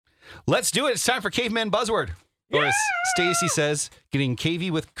Let's do it. It's time for Caveman Buzzword. Or as Staci says, getting cavey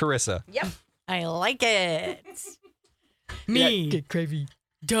with Carissa. Yep. I like it. Me. Get cravey.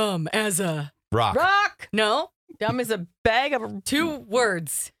 Dumb as a Rock. Rock. no. Dumb as a bag of 2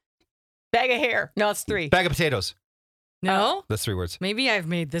 words. bag of hair. No, it's 3. Bag of potatoes. No. That's 3 words. Maybe I've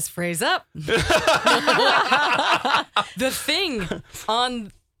made this phrase up. The thing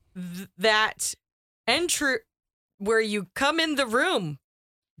on that entry where you come in the room.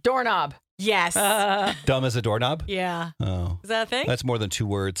 Doorknob. Yes. Dumb as a doorknob? Yeah. Oh. Is that a thing? That's more than 2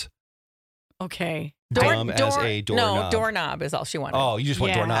 words. Okay. Dumb as a doorknob. No, doorknob is all she wanted. Oh, you just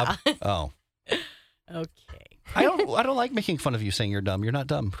want Yeah. doorknob? Oh. Okay. I don't like making fun of you saying you're dumb. You're not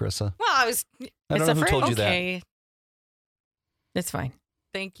dumb, Carissa. Well, I was. I don't It's know a who phrase. told you that. Okay. It's fine.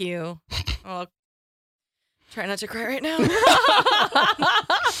 Thank you. I'll try not to cry right now.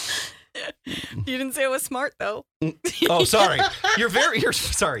 You didn't say I was smart, though. Oh, sorry. You're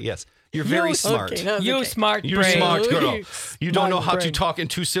sorry. Yes. You're very smart. Okay, no, it's You okay. smart You're brain. smart girl. You don't know how to brain. talk in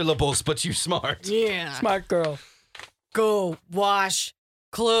 2 syllables, but you smart. Yeah. Smart girl. Go wash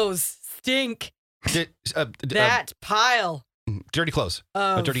clothes. Stink that pile Dirty clothes.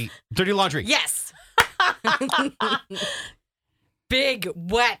 of Dirty laundry. Yes. Big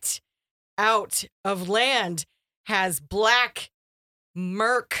wet out of land has black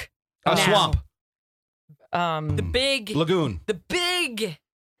murk. A now. swamp. The big Lagoon.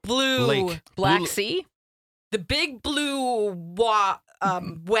 blue Lake. Black Blue- Sea. The big blue wet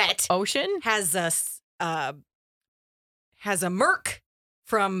Ocean. has a murk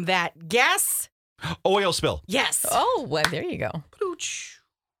from that gas. Oil spill. Yes. Oh, well, there you go.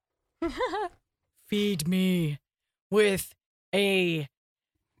 Feed me with a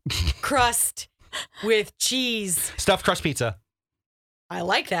crust with cheese. Stuffed crust pizza. I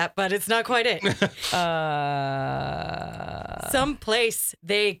like that, but it's not quite it. Someplace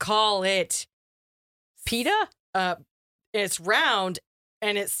they call it Pita? it's round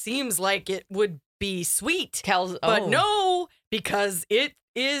and it seems like it would be sweet. But Oh. no, because it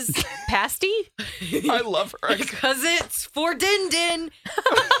is Pasty? I love her. because it's for Din Din.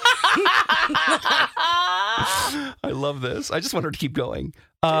 I love this. I just want her to keep going.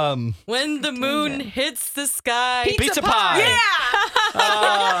 When the moon hits the sky. Pizza pie. Yeah.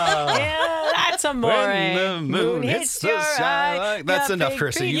 Yeah, that's a more. When the moon hits the sky. That's enough,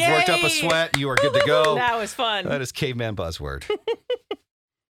 Carissa. You've worked up a sweat. You are good to go. That was fun. That is Caveman Buzzword.